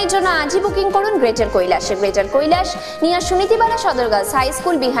সেরিমনির জন্য আজই বুকিং করুন greater কৈলাসে। Greater Kailash near Sunitibala সদর girls high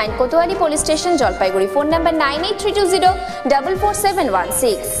school, behind Kotwali police station, Jalpaiguri. Phone number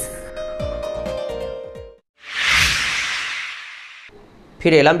 9832044716।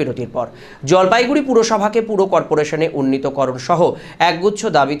 ফিরে এলাম বিরতির পর। জলপাইগুড়ি পুরসভাকে পুর কর্পোরেশনে উন্নীতকরণ সহ একগুচ্ছ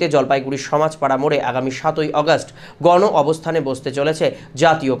দাবিতে জলপাইগুড়ি সমাজপাড়া মোড়ে আগামী 7ই আগস্ট গণ অবস্থানে বসতে চলেছে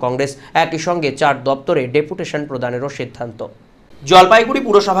জাতীয় কংগ্রেস। একই সঙ্গে 4 দপ্তরে ডেপুটেশন প্রদানেরও সিদ্ধান্ত। জলপাইগুড়ি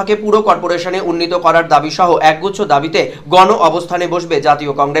পুরসভাকে পুর কর্পোরেশনে উন্নীত করার দাবি সহ একগুচ্ছ দাবিতে গণ অবস্থানে বসবে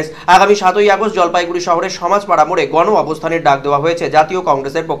জাতীয় কংগ্রেস। আগামী 7ই আগস্ট জলপাইগুড়ি শহরের সমাজপাড়া মোড়ে গণ অবস্থানের ডাক দেওয়া হয়েছে জাতীয়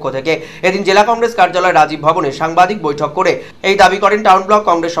কংগ্রেসের পক্ষ থেকে। এদিন জেলা কংগ্রেস কার্যালয় রাজীব ভবনে সাংবাদিক বৈঠক করে এই দাবি করেন টাউন ব্লক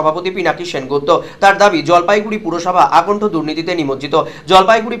কংগ্রেস সভাপতি পিনাকি সেনগুপ্ত। তার দাবি, জলপাইগুড়ি পুরসভা আকণ্ঠ দুর্নীতিতে নিমজ্জিত।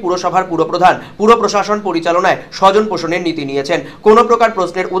 জলপাইগুড়ি পুরসভার পুরপ্রধান পুর প্রশাসন পরিচালনায় স্বজন পোষণের নীতি নিয়েছেন। কোনো প্রকার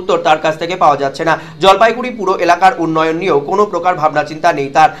প্রশ্নের উত্তর তার কাছ থেকে পাওয়া যাচ্ছে না। জলপাইগুড়ি পুর এলাকার উন্নয়ন নিয়েও কোনো প্রকার ভাবনা চিন্তা নেই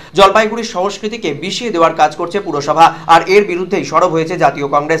তার। জলপাইগুড়ির সংস্কৃতিকে বিষিয়ে দেওয়ার কাজ করছে পুরসভা, আর এর বিরুদ্ধেই সরব হয়েছে জাতীয়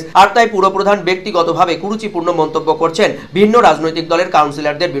কংগ্রেস। আর তাই পুরপ্রধান ব্যক্তিগতভাবে কুরুচিপূর্ণ মন্তব্য করছেন ভিন্ন রাজনৈতিক দলের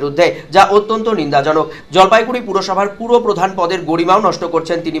কাউন্সিলরদের বিরুদ্ধে, যা অত্যন্ত নিন্দাজনক। জলপাইগুড়ি পুরসভার পুরপ্রধান পদের গরিমাও নষ্ট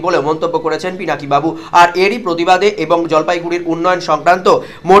করছেন তিনি বলে মন্তব্য করেছেন পিনাকি বাবু। আর এরই প্রতিবাদে এবং জলপাইগুড়ির উন্নয়ন সংক্রান্ত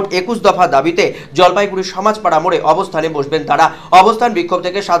মোট 21 দফা দাবিতে জলপাইগুড়ির সমাজপাড়া মোড়ে অবস্থানে বসবেন তারা। অবস্থান বিক্ষোভ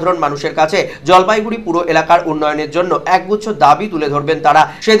থেকে সাধারণ মানুষের কাছে জলপাইগুড়ি পুর এলাকার উন্নয়নের জন্য একগুচ্ছ দাবি তুলে ধরবেন তারা।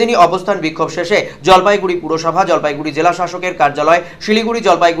 সেদিনই অবস্থান বিক্ষোভ শেষে জলপাইগুড়ি পুরসভা, জলপাইগুড়ি জেলা শাসকের কার্যালয়, শিলিগুড়ি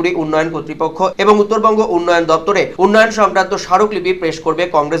জলপাইগুড়ি উন্নয়ন কর্তৃপক্ষ এবং উত্তরবঙ্গ উন্নয়ন দপ্তরে উন্নয়ন সংক্রান্ত স্মারকলিপি পেশ করবে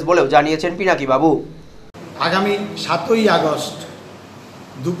কংগ্রেস বলেও জানিয়েছেন পিনাকি বাবু। আগামী 7ই আগস্ট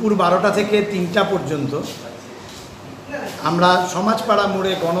দুপুর 12টা থেকে 3টা পর্যন্ত আমরা সমাজপাড়া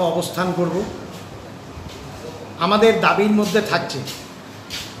মোড়ে গণ অবস্থান করব। আমাদের দাবির মধ্যে থাকছে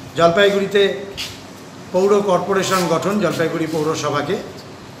জলপাইগুড়িতে পৌর কর্পোরেশন গঠন, জলপাইগুড়ি পৌরসভাকে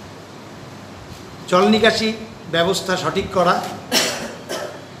জল নিকাশি ব্যবস্থা সঠিক করা,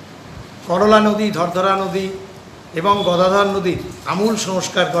 করলা নদী, ধরধরা নদী এবং গদাধর নদীর আমূল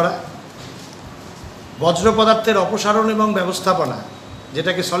সংস্কার করা, বজ্র পদার্থের অপসারণ এবং ব্যবস্থাপনা,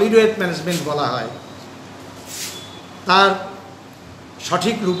 যেটাকে সলিড ওয়েস্ট ম্যানেজমেন্ট বলা হয়, তার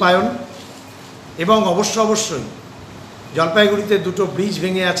সঠিক রূপায়ণ এবং অবশ্যই জলপাইগুড়িতে দুটো ব্রিজ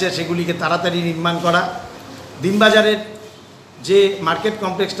ভেঙে আছে সেগুলিকে তাড়াতাড়ি নির্মাণ করা, দিনবাজারের যে মার্কেট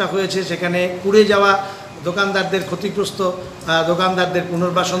কমপ্লেক্সটা হয়েছে সেখানে পুড়ে যাওয়া দোকানদারদের ক্ষতিগ্রস্ত দোকানদারদের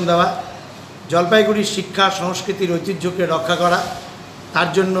পুনর্বাসন দেওয়া, জলপাইগুড়ির শিক্ষা সংস্কৃতির ঐতিহ্যকে রক্ষা করা, তার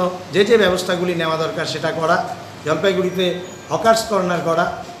জন্য যে যে ব্যবস্থাগুলি নেওয়া দরকার সেটা করা, জলপাইগুড়িতে হকার্স কর্নার করা,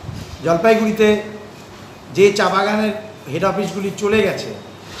 জলপাইগুড়িতে যে চা বাগানের হেড অফিসগুলি চলে গেছে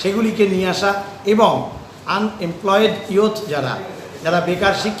সেগুলিকে নিয়ে আসা এবং আনএমপ্লয়েড ইয়ুথ যারা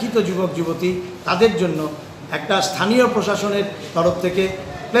বেকার শিক্ষিত যুবক যুবতী তাদের জন্য একটা স্থানীয় প্রশাসনের তরফ থেকে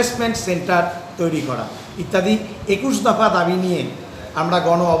প্লেসমেন্ট সেন্টার তৈরি করা ইত্যাদি 21 দফা দাবি নিয়ে আমরা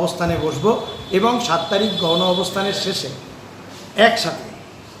গণ অবস্থানে বসব এবং 7 তারিখ গণ অবস্থানের শেষে একসাথে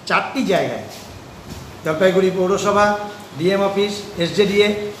 4টি জায়গায় জলপাইগুড়ি পৌরসভা, ডিএম অফিস, এসজেডিএ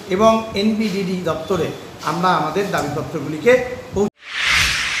এবং এনবিডিডি দপ্তরে আমরা আমাদের দাবিপত্রগুলিকে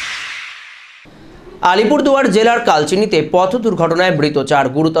আলিপুরদুয়ার জেলার কালচিনিতে পথ দুর্ঘটনায় মৃত 4,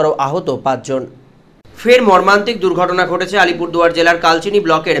 গুরুতর আহত 5 জন। ফের মর্মান্তিক দুর্ঘটনা ঘটেছে আলিপুরদুয়ার জেলার কালচিনি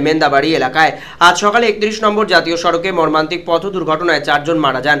ব্লকের মেন্দাবাড়ি এলাকায়। আজ সকালে 31 নম্বর জাতীয় সড়কে মর্মান্তিক পথ দুর্ঘটনায় 4 জন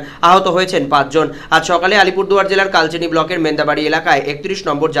মারা যান, আহত হয়েছেন 5 জন। আজ সকালে আলিপুরদুয়ার জেলার কালচিনি ব্লকের মেন্দাবাড়ি এলাকায় 31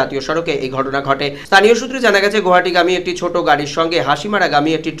 নম্বর জাতীয় সড়কে এই ঘটনা ঘটে। স্থানীয় সূত্রে জানা গেছে, গুয়াহাটিগামী একটি ছোট গাড়ির সঙ্গে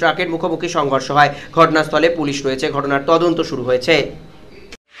হাসিমারাগামী একটি ট্রাকের মুখোমুখি সংঘর্ষ হয়। ঘটনাস্থলে পুলিশ রয়েছে, ঘটনার তদন্ত শুরু হয়েছে।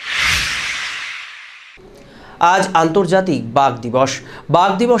 আজ আন্তর্জাতিক বাঘ দিবস।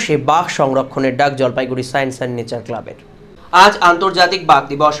 বাঘ দিবসে বাঘ সংরক্ষণের ডাক জলপাইগুড়ি সায়েন্স অ্যান্ড নেচার ক্লাবের। আজ আন্তর্জাতিক বাঘ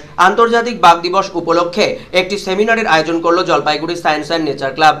দিবস। আন্তর্জাতিক বাঘ দিবস উপলক্ষে একটি সেমিনারের আয়োজন করলো Jalpaiguri science and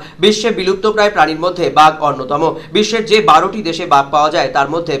nature club. বিশ্বে বিলুপ্তপ্রায় প্রাণীর মধ্যে বাঘ অন্যতম। বিশ্বের যে 12টি দেশে বাঘ পাওয়া যায় তার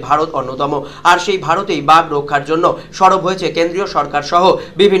মধ্যে ভারত অন্যতম। আর সেই ভারতেই বাঘ রক্ষার জন্য সরব হয়েছে কেন্দ্রীয় সরকার সহ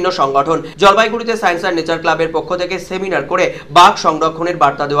বিভিন্ন সংগঠন। জলপাইগুড়িতে সায়েন্স অ্যান্ড নেচার ক্লাবের পক্ষ থেকে সেমিনার করে বাঘ সংরক্ষণের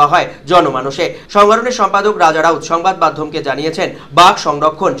বার্তা দেওয়া হয় জনমানসে। সংগঠনের সম্পাদক রাজা রাউত সংবাদ মাধ্যমকে জানিয়েছেন, বাঘ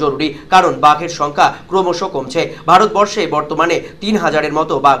সংরক্ষণ জরুরি, কারণ বাঘের সংখ্যা ক্রমশ কমছে। ভারতবর্ষে বর্তমানে 3000-এর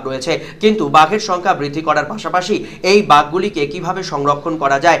মতো বাঘ রয়েছে, কিন্তু বাঘের সংখ্যা বৃদ্ধি করার পাশাপাশি এই বাঘগুলিকে কিভাবে সংরক্ষণ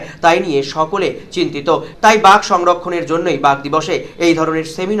করা যায় তাই নিয়ে সকলে চিন্তিত। তাই বাঘ সংরক্ষণের জন্যই বাঘ দিবসে এই ধরনের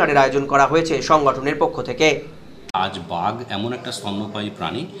সেমিনারের আয়োজন করা হয়েছে সংগঠনের পক্ষ থেকে। আজ বাঘ এমন একটা স্তন্যপায়ী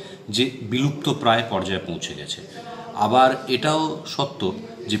প্রাণী যে বিলুপ্ত প্রায় পর্যায়ে পৌঁছে গেছে। আবার এটাও সত্য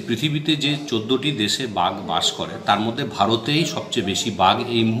যে পৃথিবীতে যে 14টি দেশে বাঘ বাস করে তার মধ্যে ভারতেই সবচেয়ে বেশি বাঘ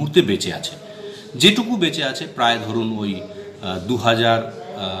এই মুহূর্তে বেঁচে আছে। যেটুকু বেঁচে আছে প্রায় ধরুন ওই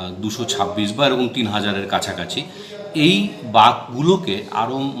 2226 বা এরকম 3000-এর কাছাকাছি। এই বাঘগুলোকে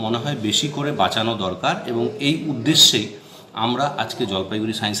আরও মনে হয় বেশি করে বাঁচানো দরকার এবং এই উদ্দেশ্যেই আমরা আজকে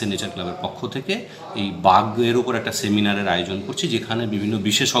জলপাইগুড়ি সায়েন্স অ্যান্ড নেচার ক্লাবের পক্ষ থেকে এই বাঘের উপর একটা সেমিনারের আয়োজন করছি, যেখানে বিভিন্ন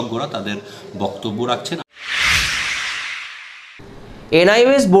বিশেষজ্ঞরা তাদের বক্তব্য রাখছেন।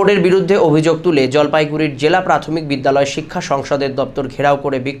 এনআইওএস বোর্ডের বিরুদ্ধে অভিযোগ তুলে জলপাইগুড়ির জেলা প্রাথমিক বিদ্যালয় শিক্ষা সংসদের দপ্তর ঘেরাও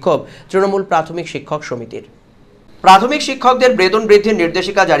করে বিক্ষোভ তৃণমূল প্রাথমিক শিক্ষক সমিতির। প্রাথমিক শিক্ষকদের বেতন বৃদ্ধির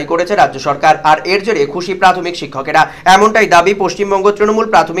নির্দেশিকা জারি করেছে রাজ্য সরকার, আর এর জেরে খুশি প্রাথমিক শিক্ষকেরা, এমনটাই দাবি পশ্চিমবঙ্গ তৃণমূল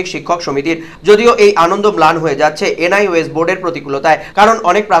প্রাথমিক শিক্ষক সমিতির। যদিও এই আনন্দ ম্লান হয়ে যাচ্ছে এনআইওএস বোর্ডের প্রতিকূলতায়, কারণ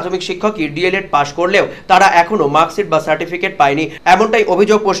অনেক প্রাথমিক শিক্ষকই ডিএলএড পাশ করলেও তারা এখনো মার্কশিট বা সার্টিফিকেট পায়নি, এমনটাই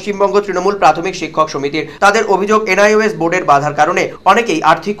অভিযোগ পশ্চিমবঙ্গ তৃণমূল প্রাথমিক শিক্ষক সমিতির। তাদের অভিযোগ এনআইওএস বোর্ডের বাধার কারণে অনেকেই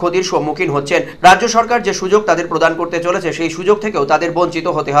আর্থিক ক্ষতির সম্মুখীন হচ্ছেন। রাজ্য সরকার যে সুযোগ তাদের প্রদান করতে চলেছে সেই সুযোগ থেকেও তাদের বঞ্চিত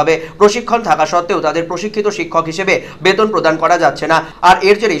হতে হবে। প্রশিক্ষণ থাকা সত্ত্বেও তাদের প্রশিক্ষিত শিক্ষক হিসেবে বেতন প্রদান করা যাচ্ছে না, আর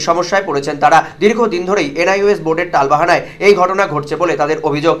এর জেরেই সমস্যায় পড়েছেন তারা। দীর্ঘদিন ধরেই এনআইওএস বোর্ডের টালবাহানায় এই ঘটনা ঘটছে বলে তাদের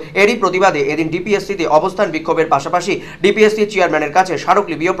অভিযোগ। এরই প্রতিবাদে এদিন ডিপিএসসিতে অবস্থান বিক্ষোভের পাশাপাশি ডিপিএসসি চেয়ারম্যানের কাছে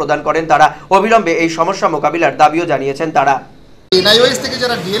স্মারকলিপিও প্রদান করেন তারা। অবিলম্বে এই সমস্যা মোকাবিলার দাবিও জানিয়েছেন তারা। এনআইওএস থেকে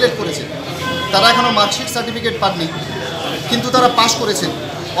যারা ডিএলএড করেছেন তারা এখনো মার্কশিট সার্টিফিকেট পাননি, কিন্তু তারা পাশ করেছেন,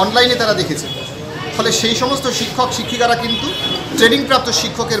 অনলাইনে তারা দেখেছেন। ফলে সেই সমস্ত শিক্ষক শিক্ষিকারা কিন্তু ট্রেনিংপ্রাপ্ত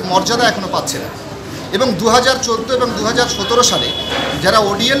শিক্ষকের মর্যাদা এখনো পাচ্ছে না। এবং 2014 এবং 2017 সালে যারা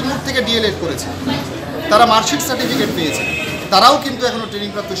ওডিএল মোড থেকে ডিএলএড করেছে তারা মার্কশিট সার্টিফিকেট পেয়েছে, তারাও কিন্তু এখনও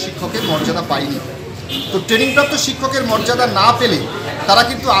ট্রেনিংপ্রাপ্ত শিক্ষকের মর্যাদা পায়নি। তো ট্রেনিংপ্রাপ্ত শিক্ষকের মর্যাদা না পেলে তারা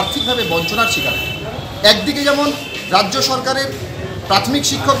কিন্তু আর্থিকভাবে বঞ্চনার শিকার। একদিকে যেমন রাজ্য সরকারের প্রাথমিক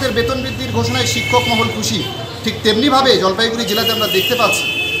শিক্ষকদের বেতন বৃদ্ধির ঘোষণায় শিক্ষক মহল খুশি, ঠিক তেমনিভাবে জলপাইগুড়ি জেলাতে আমরা দেখতে পাচ্ছি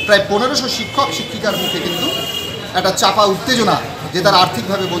প্রায় 1500 শিক্ষক শিক্ষিকার মুখে কিন্তু একটা চাপা উত্তেজনা যে তারা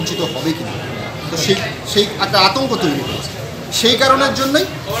আর্থিকভাবে বঞ্চিত হবে কিনা। তো সেই একটা আতঙ্ক তৈরি হয়েছে। সেই কারণের জন্যই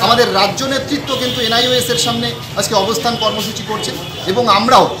আমাদের রাজ্য নেতৃত্ব কিন্তু এনআইওএস এর সামনে আজকে অবস্থান কর্মসূচি করছে, এবং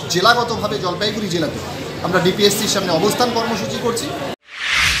আমরাও জেলাগতভাবে জলপাইগুড়ি জেলাতে আমরা ডিপিএসসির সামনে অবস্থান কর্মসূচি করছি।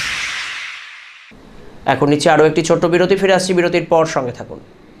 এখন নিচে আরও একটি ছোট্ট বিরতি, ফিরে আসছি বিরতির পর, সঙ্গে থাকুন।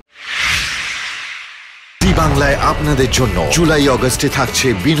 বাংলায় আপনাদের জন্য জুলাই অগস্টে থাকছে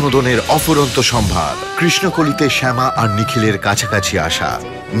বিনোদনের অফুরন্ত সম্ভার। কৃষ্ণকলিতে শ্যামা আর নিখিলের কাছাকাছি আসা,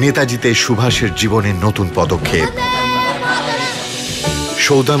 নেতাজিতে সুভাষের জীবনের নতুন পদক্ষেপ,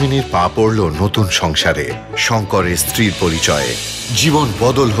 সৌদামিনীর পা পড়ল নতুন সংসারে, শঙ্করের স্ত্রীর পরিচয়ে। জীবন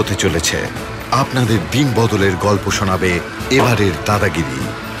বদল হতে চলেছে। আপনাদের দিন বদলের গল্প শোনাবে এবারের দাদাগিরি।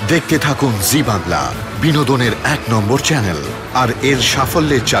 দেখতে থাকুন জি বাংলা, বিনোদনের 1 নম্বর চ্যানেল। আর এর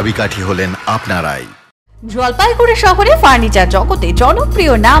সাফল্যের চাবিকাঠি হলেন আপনারাই। জলপাইগুড়ি শহরে ফার্নিচার জগতে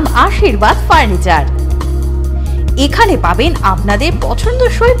জনপ্রিয় নাম আশীর্বাদ ফার্নিচার। এখানে পাবেন আপনাদের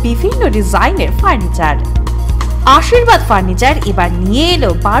পছন্দসই বিভিন্ন ডিজাইনের ফার্নিচার। আশীর্বাদ ফার্নিচার এবার নিয়ে এলো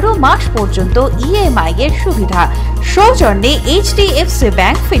 12 মাস পর্যন্ত ইএমআই এর সুবিধা, সৌজন্যে এইচডিএফসি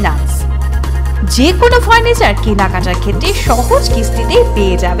ব্যাংক ফিনান্স। যে কোনো ফার্নিচার কেনাকাটার ক্ষেত্রে সহজ কিস্তিতে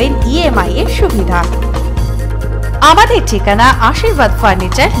পেয়ে যাবেন ইএমআই এর সুবিধা। আমাদের ঠিকানা আশীর্বাদ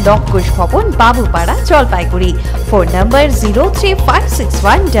ফার্নিচার, লক্ষঘোষ ভবন, বাবুপাড়া, জলপাইগুড়ি। ফোন নম্বর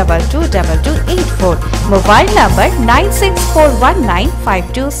 0356122284, মোবাইল নাম্বার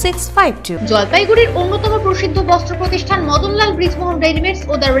 9641952652। জলপাইগুড়ির অন্যতম প্রসিদ্ধ বস্ত্র প্রতিষ্ঠান মদনলাল ব্রিজমোহন রেডিমেডস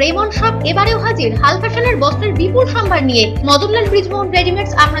ও দ্য রেমন্ড শপ এবারেও হাজির হাল ফ্যাশনের বস্ত্রের বিপুল সম্ভার নিয়ে। মদনলাল ব্রিজমোহন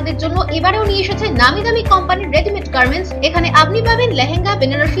রেডিমেডস আপনাদের জন্য এবারেও নিয়ে এসেছে নামি দামি কোম্পানির রেডিমেড গার্মেন্টস। এখানে আপনি পাবেন লেহেঙ্গা,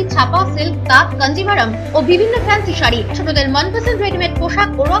 বেনারসি, ছাপা, সিল্ক, তাঁত, কাঞ্জিভারাম ও বিভিন্ন ফ্যান্সি শাড়ি, ছোটদের মনপসন্দ রেডিমেড পোশাক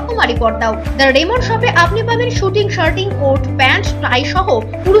ও রকমারি পর্দাও। দ্য রেমন্ড শপে আপনি পাবেন শুটিং, শার্টিং, কোট, প্যান্ট, টাই সহ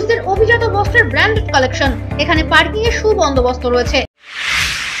পুরুষদের অভিজাত বস্ত্রের ব্র্যান্ডেড কালেকশন। এখানে পার্কিং এর সুবন্দোবস্ত রয়েছে।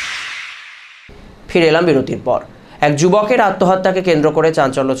 ফিরে এলাম বিরতির পর। এক যুবকের আত্মহত্যাকে কেন্দ্র করে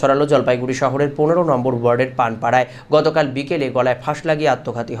চাঞ্চল্য ছড়ালো জলপাইগুড়ি শহরের 15 নম্বর ওয়ার্ডের পানপাড়ায়। গতকাল বিকেলে গলায় ফাঁস লাগিয়ে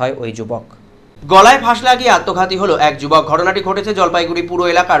আত্মঘাতী হয় ওই যুবক। গলায় ফাঁস লাগিয়ে আত্মঘাতী হলো এক যুবক। ঘটনাটি ঘটেছে জলপাইগুড়ি পুরো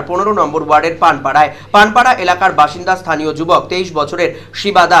এলাকার 15 নম্বর ওয়ার্ডের পানপাড়ায়। পানপাড়া এলাকার বাসিন্দা স্থানীয় যুবক 23 বছরের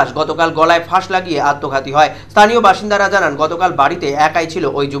শিবা দাস গতকাল গলায় ফাঁস লাগিয়ে আত্মঘাতী হয়। স্থানীয় বাসিন্দারা জানান গতকাল বাড়িতে একাই ছিল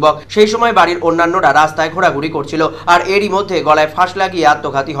ওই যুবক। সেই সময় বাড়ির অন্যান্যরা রাস্তায় ঘোরাঘুরি করছিল, আর এরই মধ্যে গলায় ফাঁস লাগিয়ে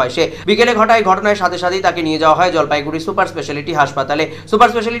আত্মঘাতী হয় সে। বিকেলে ঘটায় ঘটনায় সাথে সাথেই তাকে নিয়ে যাওয়া হয় জলপাইগুড়ি সুপার স্পেশালিটি হাসপাতালে। সুপার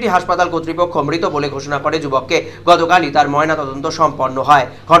স্পেশালিটি হাসপাতাল কর্তৃপক্ষ মৃত বলে ঘোষণা করে যুবককে। গতকালই তার ময়নাতদন্ত সম্পন্ন হয়।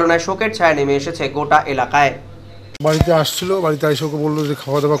 ঘটনায় শোকের ছায়া নেমে এসেছে গোটা এলাকায়। বাড়িতে আসছিল, বাড়িতে এসে ওকে বললো যে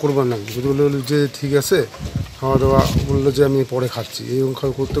খাওয়া দাওয়া করবেন না, বললো যে ঠিক আছে খাওয়া দাওয়া, বললো যে আমি পরে খাচ্ছি। এই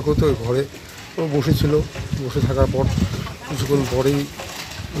করতে করতে ওই ঘরে ও বসেছিল। বসে থাকার পর কিছুক্ষণ পরেই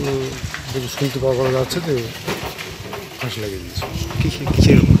শুনতে পাওয়া যাচ্ছে যে ফাঁস লাগিয়ে দিয়েছে। কিসে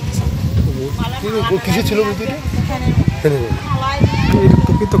ছিল বুঝতে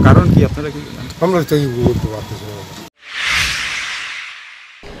প্রকৃত কারণ কি আপনারা কি আমরা তাই বলতে পারতেছি না।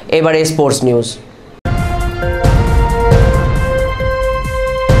 এবারে স্পোর্টস নিউজ।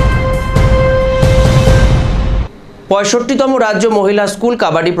 65তম রাজ্য মহিলা স্কুল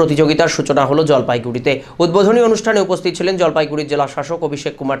কাবাডি প্রতিযোগিতার সূচনা হলো জলপাইগুড়িতে। উদ্বোধনী অনুষ্ঠানে উপস্থিত ছিলেন জলপাইগুড়ির জেলা শাসক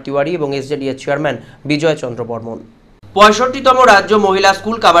অভিষেক কুমার তিওয়ারি এবং এসজেডিএ চেয়ারম্যান বিজয় চন্দ্র বর্মন। 65তম রাজ্য মহিলা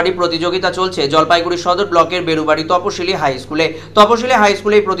স্কুল কাবাডি প্রতিযোগিতা চলছে জলপাইগুড়ি সদর ব্লকের বেরুবাড়ি তপশিলি হাই স্কুলে। তপশিলি হাই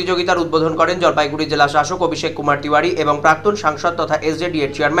স্কুলে এই প্রতিযোগিতার উদ্বোধন করেন জলপাইগুড়ি জেলা শাসক অভিষেক কুমার তিওয়ারি এবং প্রাক্তন সাংসদ তথা এসজেডি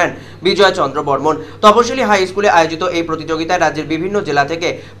এর চেয়ারম্যান বিজয় চন্দ্র বর্মন। তপশিলি হাই স্কুলে আয়োজিত এই প্রতিযোগিতায় রাজ্যের বিভিন্ন জেলা থেকে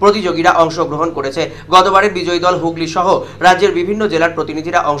প্রতিযোগীরা অংশগ্রহণ করেছে। গতবারের বিজয়ী দল হুগলি সহ রাজ্যের বিভিন্ন জেলার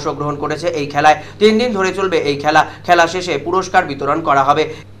প্রতিনিধিরা অংশগ্রহণ করেছে এই খেলায়। 3 দিন ধরে চলবে এই খেলা। খেলা শেষে পুরস্কার বিতরণ করা হবে।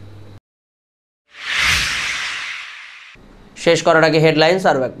 শেষ করার আগে হেডলাইন্স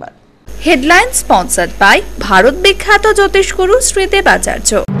আরও একবার। হেডলাইন স্পন্সর্ড বাই ভারত বিখ্যাত জ্যোতিষগুরু শ্রী দেবাচার্য।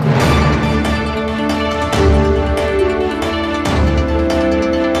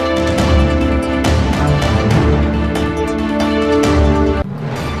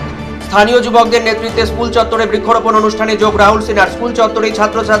 স্থানীয় যুবকদের নেতৃত্বে স্কুল চত্বরে বৃক্ষরোপণ অনুষ্ঠানে যোগ রাহুল সিনহার। স্কুল চত্বরে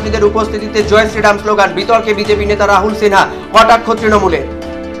ছাত্রছাত্রীদের উপস্থিতিতে জয় শ্রীরাম স্লোগান। বিতর্কে বিজেপি নেতা রাহুল সিনহা, কটাক্ষ তৃণমূলে।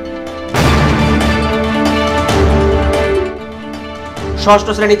 ষষ্ঠ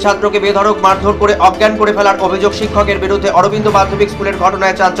শ্রেণীর ছাত্রকে বেধড়ক মারধর করে অজ্ঞান করে ফেলার অভিযোগ শিক্ষকের বিরুদ্ধে। অরবিন্দ মাধ্যমিক স্কুলের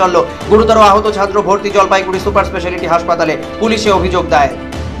ঘটনায় চাঞ্চল্য। গুরুতর আহত ছাত্র ভর্তি জলপাইগুড়ি সুপার স্পেশালিটি হাসপাতালে। পুলিশে অভিযোগ দায়ের।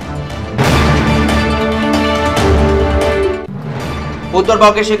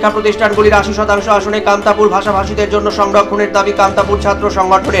 উত্তরবঙ্গের শিক্ষা প্রতিষ্ঠানগুলির 80% আসনে কামতাপুর ভাষাভাষীদের জন্য সংরক্ষণের দাবি কামতাপুর ছাত্র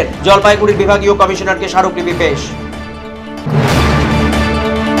সংগঠনের। জলপাইগুড়ির বিভাগীয় কমিশনারকে স্মারকলিপি পেশ।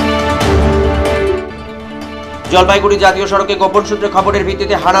 জলপাইগুড়ি জাতীয় সড়কে গোপন সূত্রে খবরের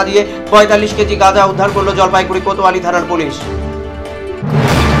ভিত্তিতে হানা দিয়ে 45 কেজি গাঁজা উদ্ধার করল জলপাইগুড়ি কোতোয়ালি থানার পুলিশ।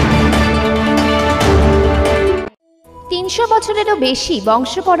 300 বছরেরও বেশি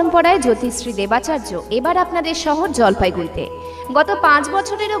বংশ পরম্পরায় জ্যোতিশ্রী দেবাচার্য এবার আপনাদের শহর জলপাইগুড়িতে। গত 5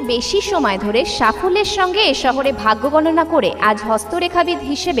 বছরেরও বেশি সময় ধরে সাফল্যের সঙ্গে এ শহরে ভাগ্য গণনা করে আজ হস্তরেখাবিদ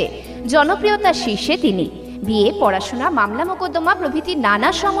হিসেবে জনপ্রিয়তার শীর্ষে তিনি। বিয়ে, পড়াশোনা, মামলা মোকদ্দমা প্রভৃতি নানা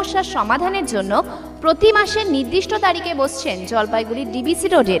সমস্যার সমাধানের জন্য প্রতি মাসের নির্দিষ্ট তারিখে বসছেন জলপাইগুড়ির ডিবিসি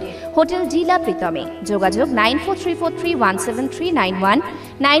রোডের হোটেল জিলা প্রীতমে। যোগাযোগ 9434317391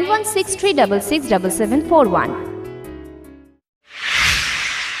 9163667741।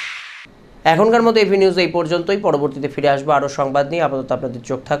 এখনকার মতো এভি নিউজ এই পর্যন্তই। পরবর্তীতে ফিরে আসবো আরও সংবাদ নিয়ে। আপাতত আপনাদের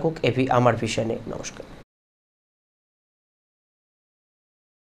চোখ থাকুক এভি আমার ভিশনে। নমস্কার।